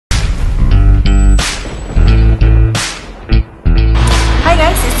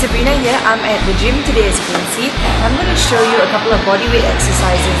here. I'm at the gym today, as you can see. I'm going to show you a couple of bodyweight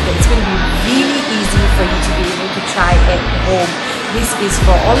exercises that it's going to be really easy for you to be able to try at home. This is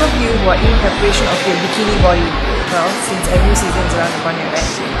for all of you who are in preparation of your bikini body. Well, since every season is around the corner,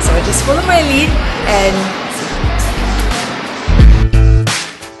 right? So just follow my lead and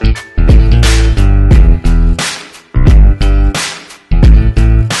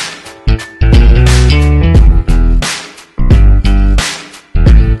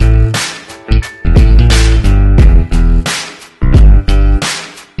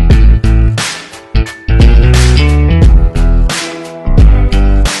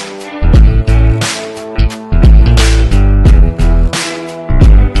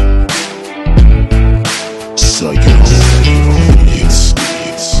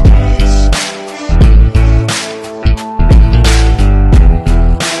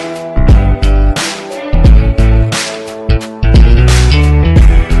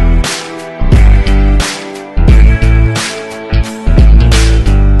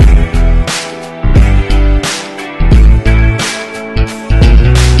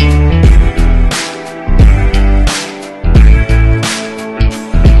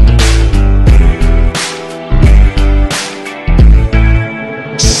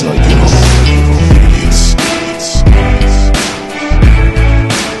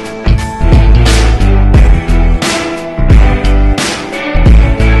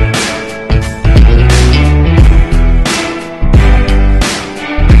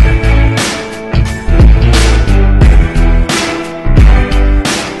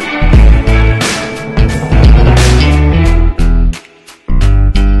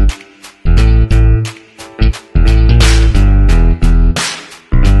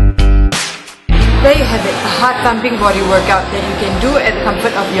there you have it, a heart thumping body workout that you can do at the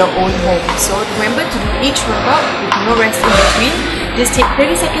comfort of your own home. So remember to do each workout with no rest in between. Just take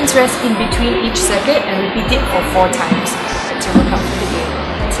 30 seconds rest in between each circuit and repeat it for 4 times. That's your workout for the day.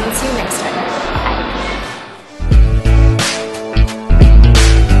 So see you next time.